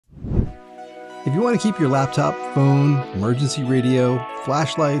If you want to keep your laptop, phone, emergency radio,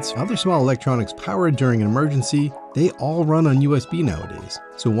 flashlights, other small electronics powered during an emergency, they all run on USB nowadays.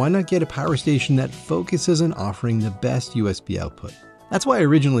 So why not get a power station that focuses on offering the best USB output? That's why I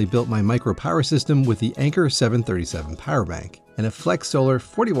originally built my micro power system with the Anker 737 power bank and a FlexSolar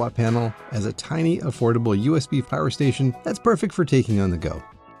 40-watt panel as a tiny, affordable USB power station that's perfect for taking on the go.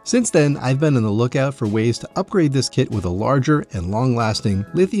 Since then, I've been on the lookout for ways to upgrade this kit with a larger and long-lasting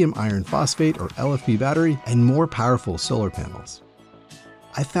lithium iron phosphate or LFP battery and more powerful solar panels.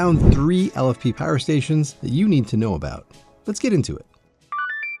 I found 3 LFP power stations that you need to know about. Let's get into it.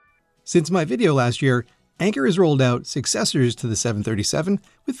 Since my video last year, Anker has rolled out successors to the 737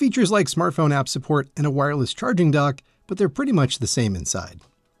 with features like smartphone app support and a wireless charging dock, but they're pretty much the same inside.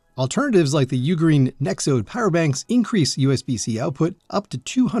 Alternatives like the UGREEN Nexode power banks increase USB-C output up to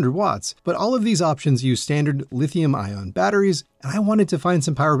 200 watts, but all of these options use standard lithium-ion batteries, and I wanted to find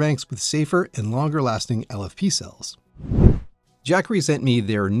some power banks with safer and longer-lasting LFP cells. Jackery sent me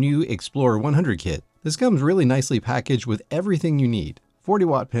their new Explorer 100 kit. This comes really nicely packaged with everything you need: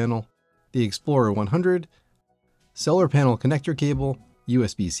 40-watt panel, the Explorer 100, solar panel connector cable,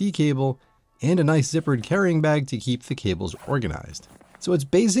 USB-C cable, and a nice zippered carrying bag to keep the cables organized. So it's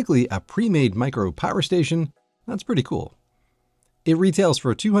basically a pre-made micro power station. That's pretty cool. It retails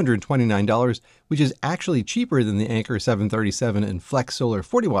for $229, which is actually cheaper than the Anker 737 and FlexSolar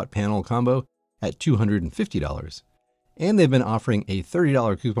 40-watt panel combo at $250. And they've been offering a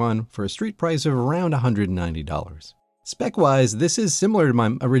 $30 coupon for a street price of around $190. Spec-wise, this is similar to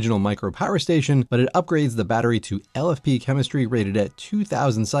my original micro power station, but it upgrades the battery to LFP chemistry rated at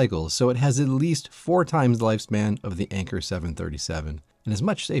 2,000 cycles, so it has at least 4 times the lifespan of the Anker 737, and is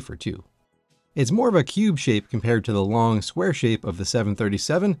much safer too. It's more of a cube shape compared to the long square shape of the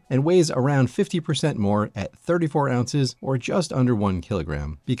 737, and weighs around 50% more at 34 ounces or just under 1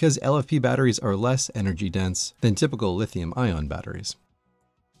 kilogram, because LFP batteries are less energy dense than typical lithium-ion batteries.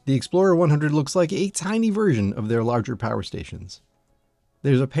 The Explorer 100 looks like a tiny version of their larger power stations.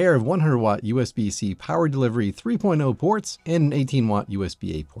 There's a pair of 100-watt USB-C power delivery 3.0 ports and an 18-watt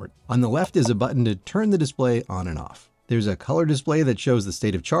USB-A port. On the left is a button to turn the display on and off. There's a color display that shows the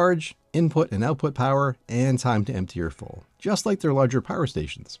state of charge, input and output power, and time to empty or full, just like their larger power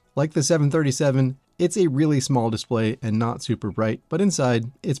stations. Like the 737, it's a really small display and not super bright, but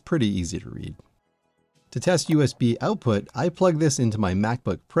inside, it's pretty easy to read. To test USB output, I plugged this into my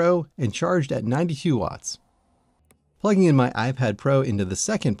MacBook Pro and charged at 92 watts. Plugging in my iPad Pro into the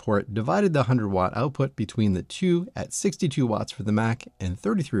second port divided the 100-watt output between the two at 62 watts for the Mac and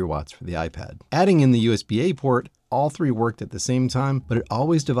 33 watts for the iPad. Adding in the USB-A port, all 3 worked at the same time, but it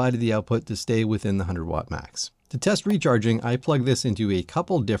always divided the output to stay within the 100-watt max. To test recharging, I plugged this into a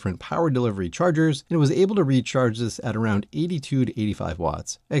couple different power delivery chargers and was able to recharge this at around 82 to 85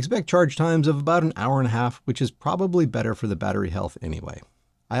 watts. I expect charge times of about an hour and a half, which is probably better for the battery health anyway.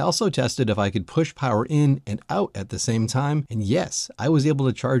 I also tested if I could push power in and out at the same time, and yes, I was able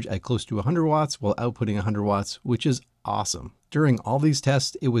to charge at close to 100 watts while outputting 100 watts, which is awesome. During all these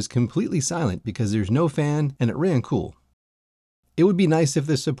tests, it was completely silent because there's no fan and it ran cool. It would be nice if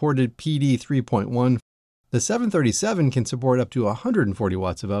this supported PD 3.1. The 737 can support up to 140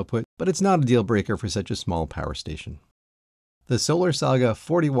 watts of output, but it's not a deal breaker for such a small power station. The SolarSaga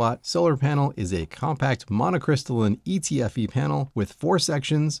 40-watt solar panel is a compact monocrystalline ETFE panel with 4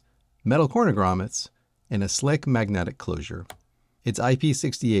 sections, metal corner grommets, and a slick magnetic closure. It's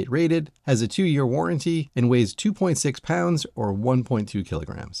IP68 rated, has a 2-year warranty, and weighs 2.6 pounds or 1.2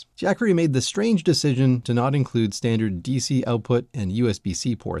 kilograms. Jackery made the strange decision to not include standard DC output and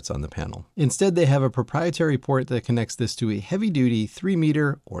USB-C ports on the panel. Instead, they have a proprietary port that connects this to a heavy-duty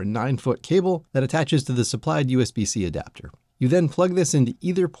 3-meter or 9-foot cable that attaches to the supplied USB-C adapter. You then plug this into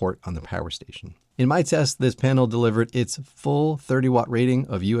either port on the power station. In my test, this panel delivered its full 30-watt rating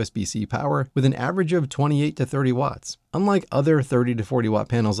of USB-C power with an average of 28 to 30 watts. Unlike other 30 to 40-watt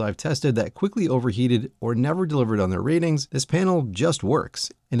panels I've tested that quickly overheated or never delivered on their ratings, this panel just works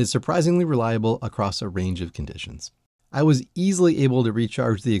and is surprisingly reliable across a range of conditions. I was easily able to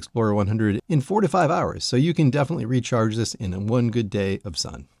recharge the Explorer 100 in 4 to 5 hours, so you can definitely recharge this in one good day of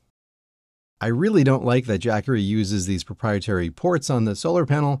sun. I really don't like that Jackery uses these proprietary ports on the solar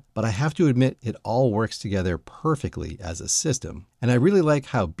panel, but I have to admit it all works together perfectly as a system. And I really like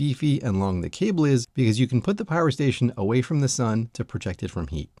how beefy and long the cable is because you can put the power station away from the sun to protect it from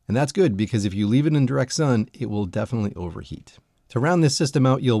heat. And that's good because if you leave it in direct sun, it will definitely overheat. To round this system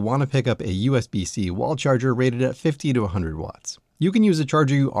out, you'll want to pick up a USB-C wall charger rated at 50 to 100 watts. You can use a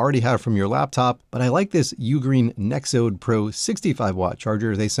charger you already have from your laptop, but I like this UGREEN Nexode Pro 65 watt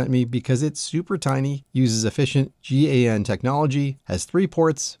charger they sent me because it's super tiny, uses efficient GaN technology, has 3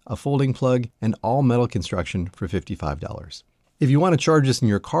 ports, a folding plug, and all metal construction for $55. If you want to charge this in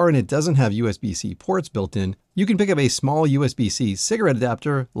your car and it doesn't have USB-C ports built in, you can pick up a small USB-C cigarette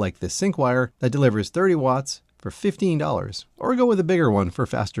adapter like the Syncwire that delivers 30 watts for $15, or go with a bigger one for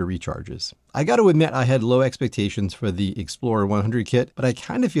faster recharges. I got to admit I had low expectations for the Explorer 100 kit, but I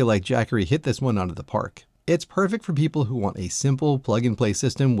kind of feel like Jackery hit this one out of the park. It's perfect for people who want a simple plug-and-play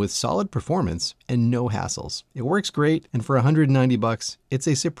system with solid performance and no hassles. It works great, and for $190, it's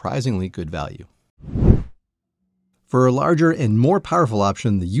a surprisingly good value. For a larger and more powerful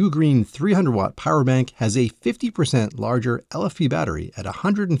option, the UGREEN 300 watt power bank has a 50% larger LFP battery at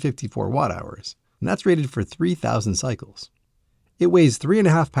 154 watt hours. And that's rated for 3,000 cycles. It weighs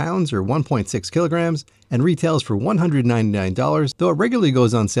 3.5 pounds or 1.6 kilograms and retails for $199, though it regularly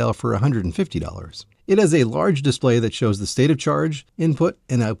goes on sale for $150. It has a large display that shows the state of charge, input,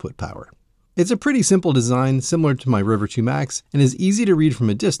 and output power. It's a pretty simple design, similar to my River 2 Max, and is easy to read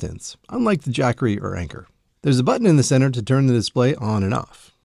from a distance, unlike the Jackery or Anker. There's a button in the center to turn the display on and off.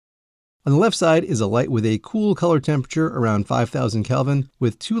 On the left side is a light with a cool color temperature around 5,000 Kelvin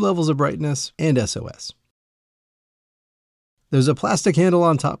with 2 levels of brightness and SOS. There's a plastic handle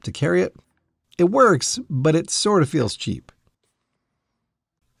on top to carry it. It works, but it sort of feels cheap.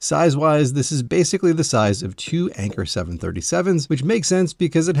 Size-wise, this is basically the size of 2 Anker 737s, which makes sense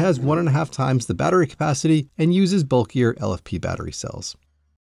because it has 1.5 times the battery capacity and uses bulkier LFP battery cells.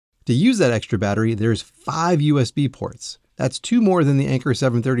 To use that extra battery, there's 5 USB ports. That's 2 more than the Anker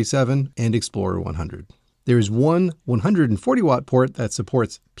 737 and Explorer 100. There's one 140 watt port that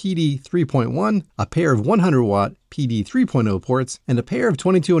supports PD 3.1, a pair of 100 watt PD 3.0 ports, and a pair of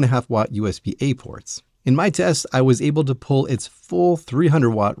 22.5 watt USB-A ports. In my test, I was able to pull its full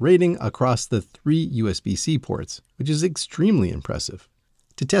 300 watt rating across the 3 USB-C ports, which is extremely impressive.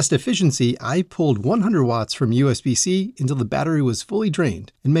 To test efficiency, I pulled 100 watts from USB-C until the battery was fully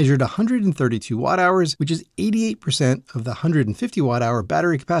drained and measured 132 watt hours, which is 88% of the 150 watt hour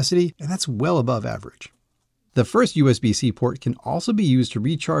battery capacity, and that's well above average. The first USB-C port can also be used to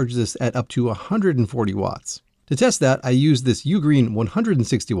recharge this at up to 140 watts. To test that, I used this UGREEN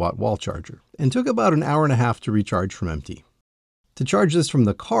 160 watt wall charger and took about an hour and a half to recharge from empty. To charge this from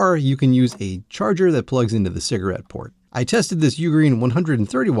the car, you can use a charger that plugs into the cigarette port. I tested this UGREEN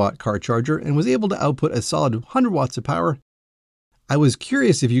 130 watt car charger and was able to output a solid 100 watts of power. I was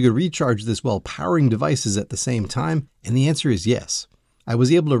curious if you could recharge this while powering devices at the same time, and the answer is yes. I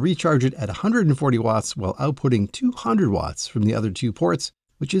was able to recharge it at 140 watts while outputting 200 watts from the other 2 ports,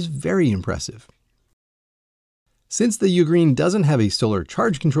 which is very impressive. Since the UGREEN doesn't have a solar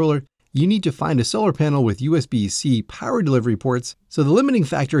charge controller, you need to find a solar panel with USB-C power delivery ports, so the limiting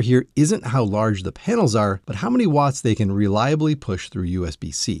factor here isn't how large the panels are, but how many watts they can reliably push through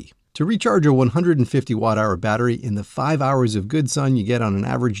USB-C. To recharge a 150 watt hour battery in the 5 hours of good sun you get on an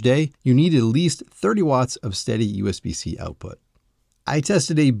average day, you need at least 30 watts of steady USB-C output. I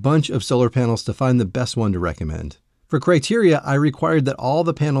tested a bunch of solar panels to find the best one to recommend. For criteria, I required that all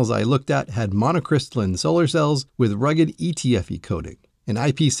the panels I looked at had monocrystalline solar cells with rugged ETFE coating. An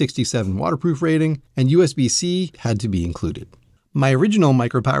IP67 waterproof rating, and USB-C had to be included. My original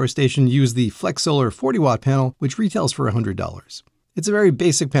micro power station used the FlexSolar 40 watt panel, which retails for $100. It's a very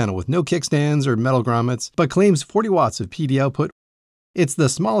basic panel with no kickstands or metal grommets, but claims 40 watts of PD output. It's the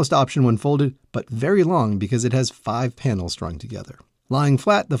smallest option when folded, but very long because it has 5 panels strung together. Lying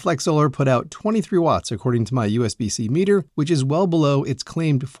flat, the FlexSolar put out 23 watts according to my USB-C meter, which is well below its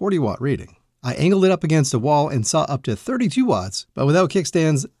claimed 40 watt rating. I angled it up against a wall and saw up to 32 watts, but without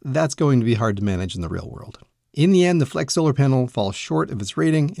kickstands, that's going to be hard to manage in the real world. In the end, the FlexSolar panel falls short of its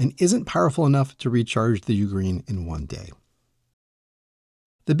rating and isn't powerful enough to recharge the UGREEN in one day.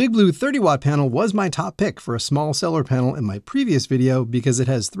 The Big Blue 30 watt panel was my top pick for a small solar panel in my previous video because it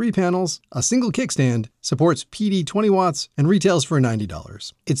has 3 panels, a single kickstand, supports PD 20 watts, and retails for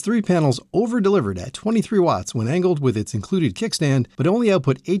 $90. Its 3 panels over-delivered at 23 watts when angled with its included kickstand, but only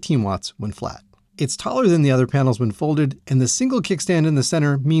output 18 watts when flat. It's taller than the other panels when folded, and the single kickstand in the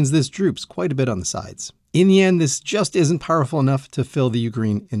center means this droops quite a bit on the sides. In the end, this just isn't powerful enough to fill the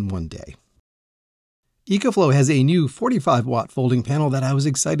UGREEN in one day. Ecoflow has a new 45 watt folding panel that I was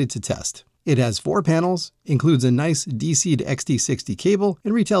excited to test. It has 4 panels, includes a nice DC to XT60 cable,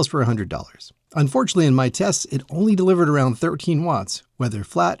 and retails for $100. Unfortunately, in my tests, it only delivered around 13 watts, whether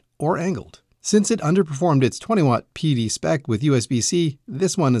flat or angled. Since it underperformed its 20 watt PD spec with USB-C,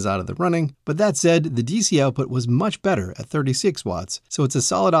 this one is out of the running. But that said, the DC output was much better at 36 watts, so it's a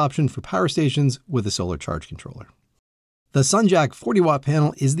solid option for power stations with a solar charge controller. The Sunjack 40-watt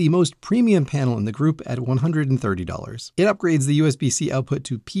panel is the most premium panel in the group at $130. It upgrades the USB-C output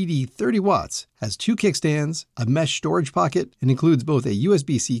to PD 30 watts, has 2 kickstands, a mesh storage pocket, and includes both a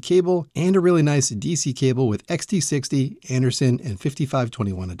USB-C cable and a really nice DC cable with XT60, Anderson, and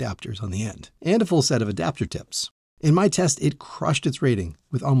 5521 adapters on the end, and a full set of adapter tips. In my test, it crushed its rating,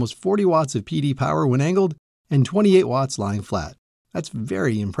 with almost 40 watts of PD power when angled and 28 watts lying flat. That's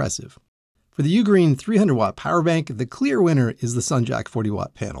very impressive. For the UGREEN 300-watt power bank, the clear winner is the Sunjack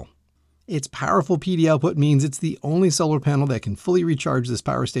 40-watt panel. Its powerful PD output means it's the only solar panel that can fully recharge this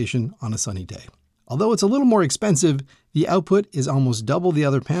power station on a sunny day. Although it's a little more expensive, the output is almost double the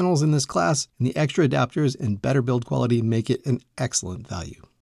other panels in this class, and the extra adapters and better build quality make it an excellent value.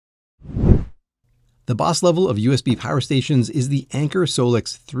 The boss level of USB power stations is the Anker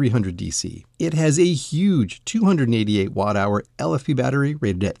SoLIX 300 DC. It has a huge 288 watt-hour LFP battery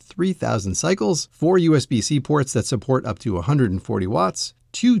rated at 3,000 cycles, 4 USB-C ports that support up to 140 watts,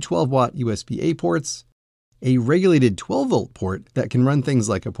 2 12-watt USB-A ports, a regulated 12-volt port that can run things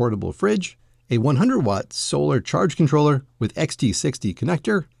like a portable fridge, a 100-watt solar charge controller with XT60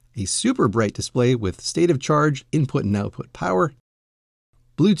 connector, a super bright display with state of charge, input and output power,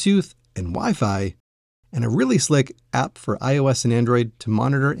 Bluetooth and Wi-Fi, and a really slick app for iOS and Android to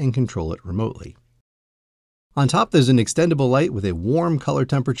monitor and control it remotely. On top, there's an extendable light with a warm color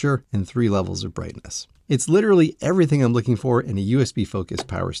temperature and 3 levels of brightness. It's literally everything I'm looking for in a USB-focused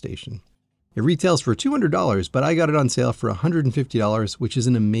power station. It retails for $200, but I got it on sale for $150, which is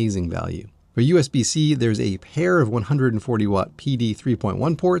an amazing value. For USB-C, there's a pair of 140-watt PD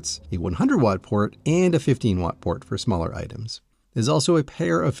 3.1 ports, a 100-watt port, and a 15-watt port for smaller items. There's also a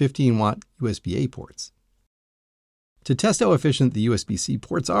pair of 15-watt USB-A ports. To test how efficient the USB-C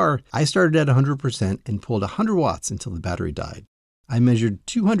ports are, I started at 100% and pulled 100 watts until the battery died. I measured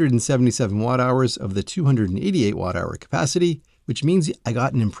 277 watt-hours of the 288 watt-hour capacity, which means I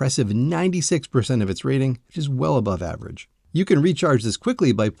got an impressive 96% of its rating, which is well above average. You can recharge this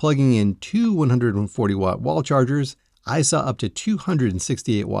quickly by plugging in 2 140-watt wall chargers. I saw up to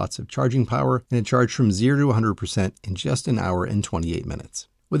 268 watts of charging power, and it charged from 0 to 100% in just an hour and 28 minutes.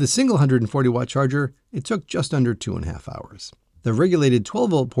 With a single 140-watt charger, it took just under 2.5 hours. The regulated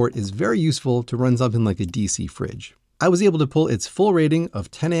 12-volt port is very useful to run something like a DC fridge. I was able to pull its full rating of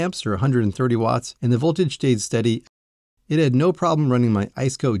 10 amps or 130 watts, and the voltage stayed steady. It had no problem running my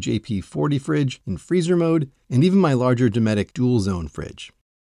Iceco JP40 fridge in freezer mode, and even my larger Dometic dual zone fridge.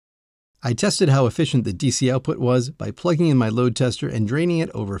 I tested how efficient the DC output was by plugging in my load tester and draining it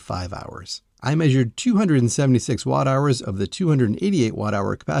over 5 hours. I measured 276 watt-hours of the 288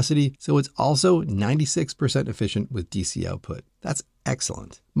 watt-hour capacity, so it's also 96% efficient with DC output. That's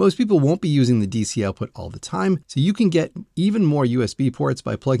excellent. Most people won't be using the DC output all the time, so you can get even more USB ports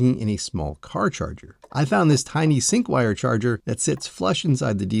by plugging in a small car charger. I found this tiny Syncwire charger that sits flush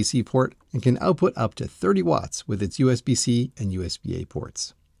inside the DC port and can output up to 30 watts with its USB-C and USB-A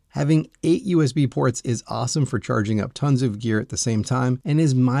ports. Having 8 USB ports is awesome for charging up tons of gear at the same time and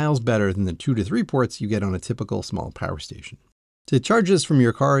is miles better than the 2 to 3 ports you get on a typical small power station. To charge this from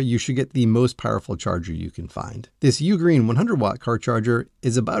your car, you should get the most powerful charger you can find. This UGREEN 100-watt car charger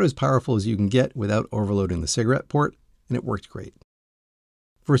is about as powerful as you can get without overloading the cigarette port, and it worked great.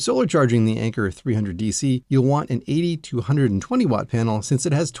 For solar charging the Anker 300 DC, you'll want an 80 to 120 watt panel since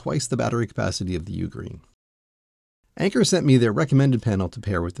it has twice the battery capacity of the UGREEN. Anker sent me their recommended panel to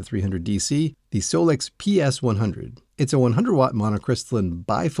pair with the 300 DC, the SOLIX PS100. It's a 100-watt monocrystalline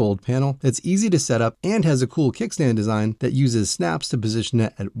bifold panel that's easy to set up and has a cool kickstand design that uses snaps to position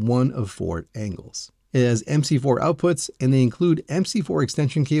it at one of 4 angles. It has MC4 outputs, and they include MC4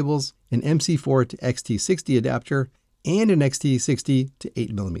 extension cables, an MC4 to XT60 adapter, and an XT60 to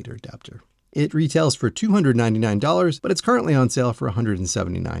 8mm adapter. It retails for $299, but it's currently on sale for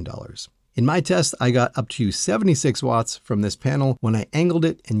 $179. In my test, I got up to 76 watts from this panel when I angled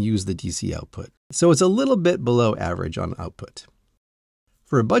it and used the DC output. So it's a little bit below average on output.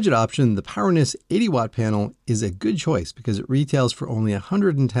 For a budget option, the PowerNess 80-watt panel is a good choice because it retails for only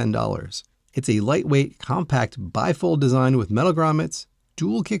 $110. It's a lightweight, compact bifold design with metal grommets,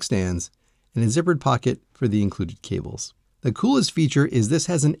 dual kickstands, and a zippered pocket for the included cables. The coolest feature is this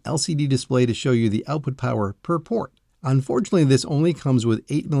has an LCD display to show you the output power per port. Unfortunately, this only comes with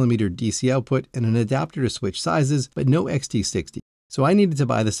 8mm DC output and an adapter to switch sizes, but no XT60. So I needed to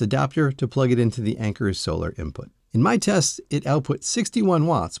buy this adapter to plug it into the Anker Solar input. In my tests, it output 61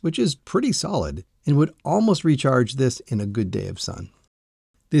 watts, which is pretty solid, and would almost recharge this in a good day of sun.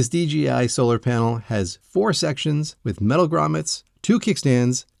 This DJI solar panel has 4 sections with metal grommets, 2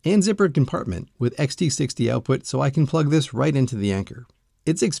 kickstands, and zippered compartment with XT60 output, so I can plug this right into the Anker.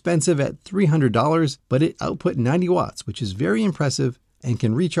 It's expensive at $300, but it output 90 watts, which is very impressive and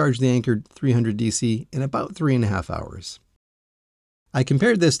can recharge the Anker 300 DC in about 3.5 hours. I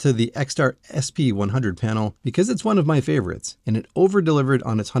compared this to the Xstar SP100 panel because it's one of my favorites, and it over-delivered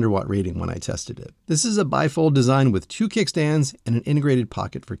on its 100-watt rating when I tested it. This is a bifold design with 2 kickstands and an integrated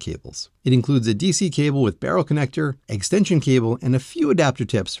pocket for cables. It includes a DC cable with barrel connector, extension cable, and a few adapter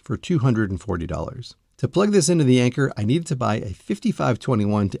tips for $240. To plug this into the Anker, I needed to buy a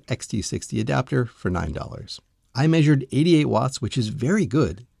 5521 to XT60 adapter for $9. I measured 88 watts, which is very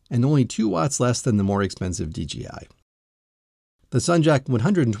good, and only 2 watts less than the more expensive DJI. The Sunjack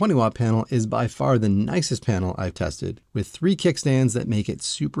 120 watt panel is by far the nicest panel I've tested, with 3 kickstands that make it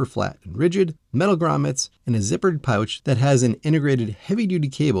super flat and rigid, metal grommets, and a zippered pouch that has an integrated heavy-duty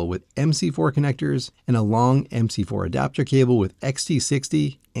cable with MC4 connectors and a long MC4 adapter cable with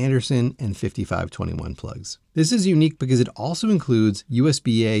XT60, Anderson, and 5521 plugs. This is unique because it also includes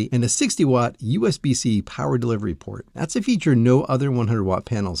USB-A and a 60-watt USB-C power delivery port. That's a feature no other 100-watt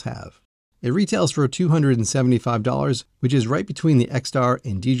panels have. It retails for $275, which is right between the Xstar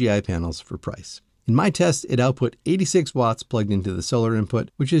and DJI panels for price. In my test, it output 86 watts plugged into the solar input,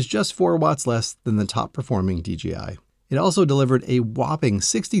 which is just 4 watts less than the top performing DJI. It also delivered a whopping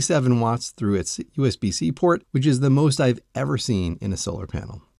 67 watts through its USB-C port, which is the most I've ever seen in a solar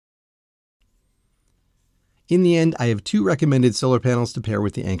panel. In the end, I have 2 recommended solar panels to pair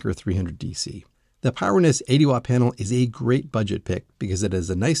with the Anker 300 DC. The PowerNess 80-watt panel is a great budget pick because it has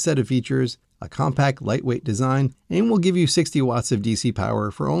a nice set of features, a compact, lightweight design, and will give you 60 watts of DC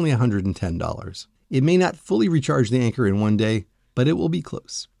power for only $110. It may not fully recharge the Anker in one day, but it will be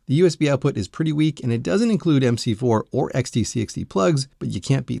close. The USB output is pretty weak, and it doesn't include MC4 or XT60 plugs, but you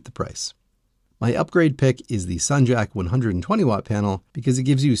can't beat the price. My upgrade pick is the Sunjack 120 watt panel because it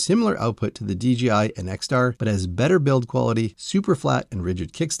gives you similar output to the DJI and Xstar, but has better build quality, super flat and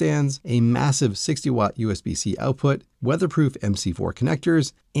rigid kickstands, a massive 60 watt USB-C output, weatherproof MC4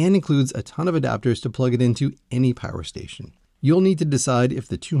 connectors, and includes a ton of adapters to plug it into any power station. You'll need to decide if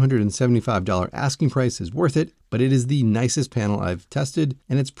the $275 asking price is worth it, but it is the nicest panel I've tested,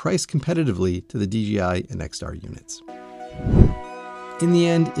 and it's priced competitively to the DJI and Xstar units. In the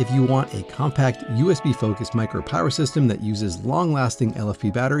end, if you want a compact USB-focused micro power system that uses long-lasting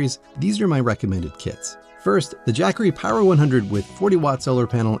LFP batteries, these are my recommended kits. First, the Jackery Power 100 with 40-watt solar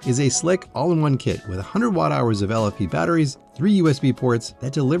panel is a slick all-in-one kit with 100 watt-hours of LFP batteries, 3 USB ports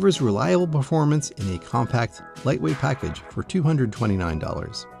that delivers reliable performance in a compact, lightweight package for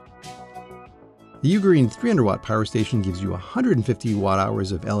 $229. The UGREEN 300-watt power station gives you 150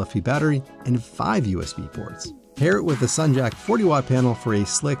 watt-hours of LFP battery and 5 USB ports. Pair it with the Sunjack 40-watt panel for a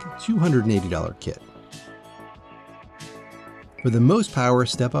slick $280 kit. For the most power,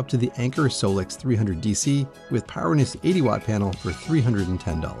 step up to the Anker SOLIX 300 DC with PowerNess 80-watt panel for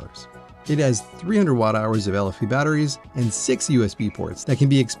 $310. It has 300 watt-hours of LFP batteries and 6 USB ports that can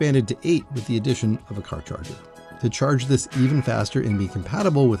be expanded to 8 with the addition of a car charger. To charge this even faster and be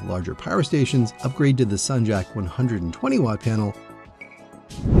compatible with larger power stations, upgrade to the Sunjack 120-watt panel.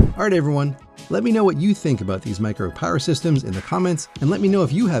 Alright everyone, let me know what you think about these micro power systems in the comments, and let me know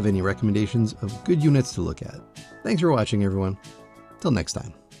if you have any recommendations of good units to look at. Thanks for watching everyone. Till next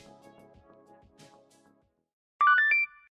time.